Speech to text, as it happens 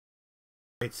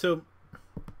Right, so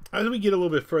as we get a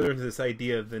little bit further into this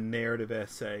idea of the narrative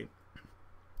essay,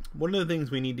 one of the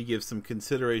things we need to give some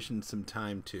consideration, some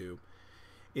time to,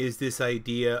 is this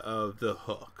idea of the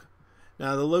hook.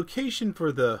 Now, the location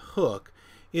for the hook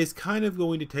is kind of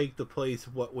going to take the place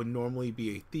of what would normally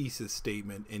be a thesis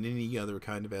statement in any other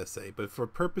kind of essay. But for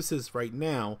purposes right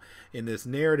now, in this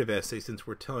narrative essay, since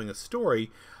we're telling a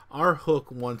story, our hook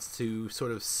wants to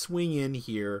sort of swing in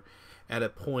here at a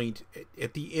point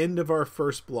at the end of our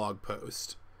first blog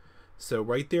post. So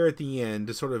right there at the end,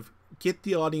 to sort of get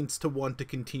the audience to want to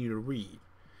continue to read.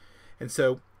 And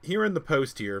so here in the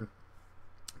post here,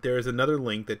 there is another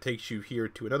link that takes you here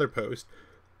to another post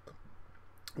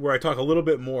where I talk a little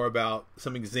bit more about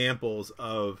some examples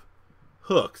of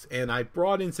hooks. And I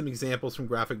brought in some examples from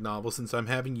graphic novels, since I'm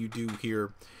having you do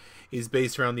here is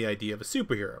based around the idea of a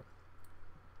superhero.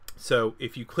 So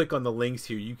if you click on the links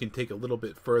here, you can take a little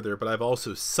bit further, but I've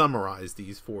also summarized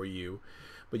these for you,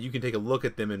 but you can take a look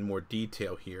at them in more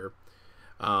detail here.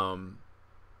 The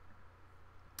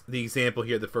example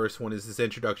here, the first one, is this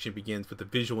introduction begins with the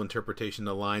visual interpretation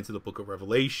of the lines of the book of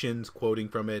Revelations, quoting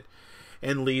from it,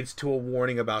 and leads to a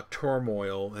warning about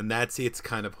turmoil, and that's its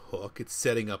kind of hook. It's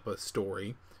setting up a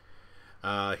story.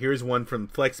 Here's one from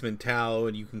Flex Mentallo,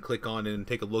 and you can click on it and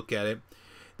take a look at it.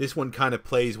 This one kind of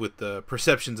plays with the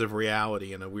perceptions of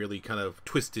reality in a really kind of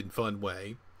twisted, fun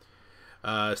way.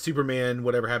 Superman,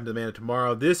 Whatever Happened to the Man of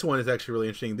Tomorrow. This one is actually really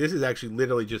interesting. This is actually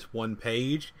literally just one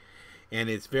page, and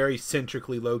it's very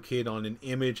centrically located on an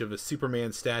image of a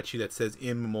Superman statue that says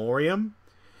 "In Memoriam,"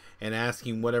 and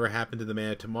asking whatever happened to the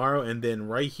Man of Tomorrow. And then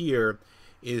right here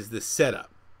is the setup.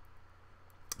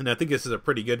 And I think this is a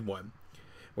pretty good one,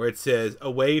 where it says,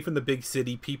 away from the big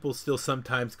city, people still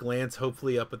sometimes glance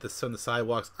hopefully up at the sun, the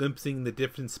sidewalks, glimpsing the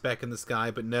different speck in the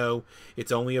sky, but no,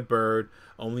 it's only a bird,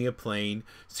 only a plane.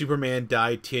 Superman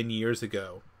died 10 years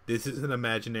ago. This is an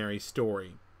imaginary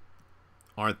story.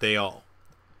 Aren't they all?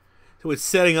 So it's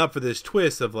setting up for this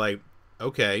twist of like,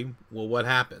 okay, well, what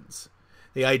happens?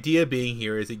 The idea being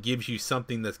here is it gives you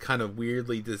something that's kind of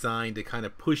weirdly designed to kind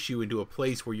of push you into a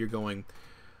place where you're going,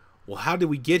 well, how did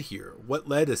we get here? What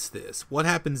led us this? What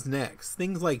happens next?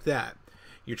 Things like that.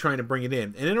 You're trying to bring it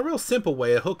in. And in a real simple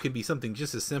way, a hook can be something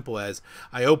just as simple as,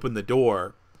 I opened the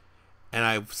door and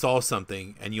I saw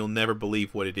something and you'll never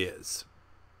believe what it is.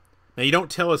 Now, you don't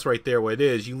tell us right there what it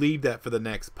is. You leave that for the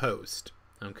next post.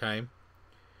 Okay?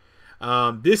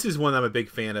 This is one I'm a big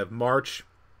fan of. March,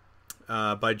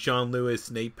 by John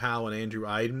Lewis, Nate Powell, and Andrew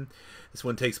Iden. This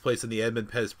one takes place on the Edmund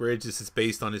Pettus Bridge. This is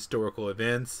based on historical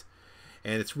events.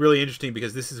 And it's really interesting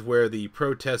because this is where the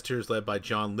protesters, led by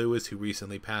John Lewis, who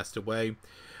recently passed away,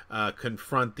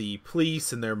 confront the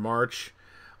police in their march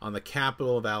on the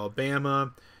capital of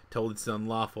Alabama, told it's an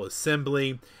unlawful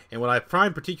assembly. And what I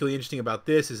find particularly interesting about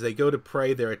this is they go to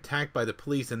pray, they're attacked by the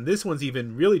police, and this one's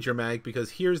even really dramatic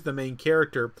because here's the main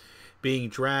character being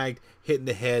dragged, hit in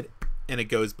the head, and it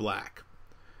goes black.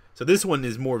 So this one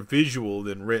is more visual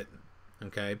than written.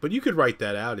 Okay, but you could write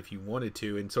that out if you wanted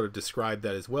to and sort of describe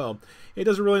that as well. It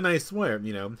does a really nice way.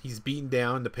 You know, he's beaten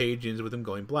down, the page ends with him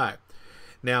going black.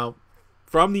 Now,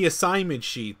 from the assignment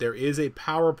sheet, there is a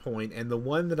PowerPoint, and the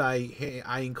one that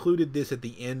I included this at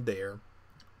the end there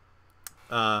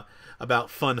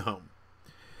about Fun Home.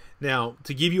 Now,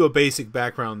 to give you a basic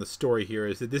background on the story here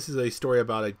is that this is a story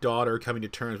about a daughter coming to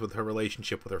terms with her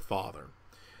relationship with her father.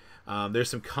 There's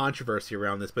some controversy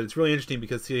around this, but it's really interesting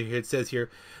because it says here,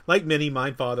 like many,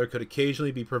 my father could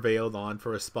occasionally be prevailed on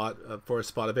for a spot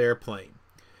of airplane.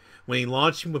 When he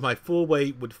launched him with my full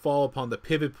weight would fall upon the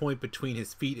pivot point between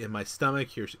his feet and my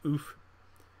stomach. Here's oof.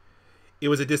 It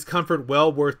was a discomfort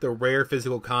well worth the rare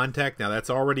physical contact. Now that's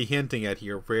already hinting at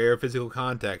here, rare physical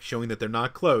contact, showing that they're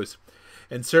not close,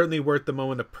 and certainly worth the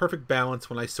moment of perfect balance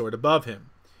when I soared above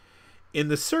him. In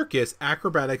the circus,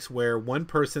 acrobatics where one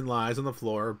person lies on the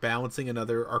floor balancing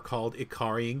another are called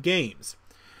Icarian games.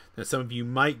 Now, some of you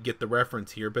might get the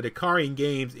reference here, but Icarian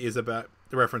games is about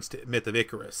the reference to Myth of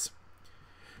Icarus.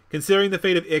 Considering the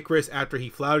fate of Icarus after he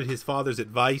flouted his father's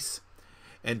advice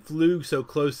and flew so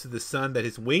close to the sun that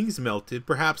his wings melted,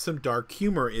 perhaps some dark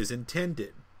humor is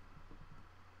intended.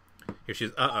 Here she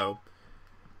is, uh-oh.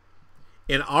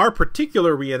 In our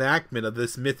particular reenactment of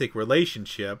this mythic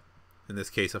relationship, in this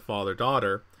case a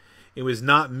father-daughter, it was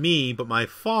not me but my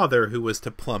father who was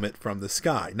to plummet from the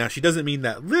sky. Now she doesn't mean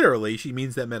that literally, she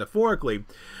means that metaphorically,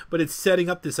 but it's setting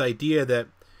up this idea that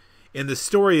in the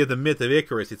story of the Myth of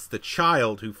Icarus, it's the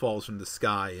child who falls from the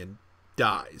sky and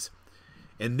dies.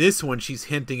 In this one, she's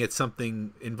hinting at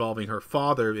something involving her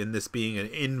father, in this being an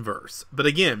inverse. But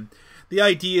again, the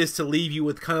idea is to leave you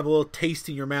with kind of a little taste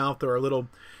in your mouth, or a little,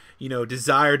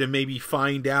 desire to maybe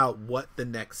find out what the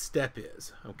next step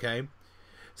is. Okay.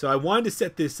 So I wanted to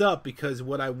set this up because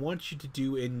what I want you to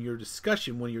do in your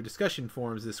discussion, one of your discussion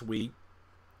forums this week,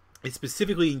 is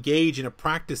specifically engage in a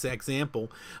practice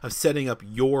example of setting up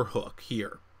your hook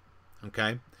here.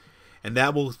 Okay. And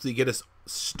that will get us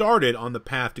started on the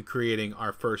path to creating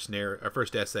our first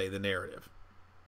essay, the narrative.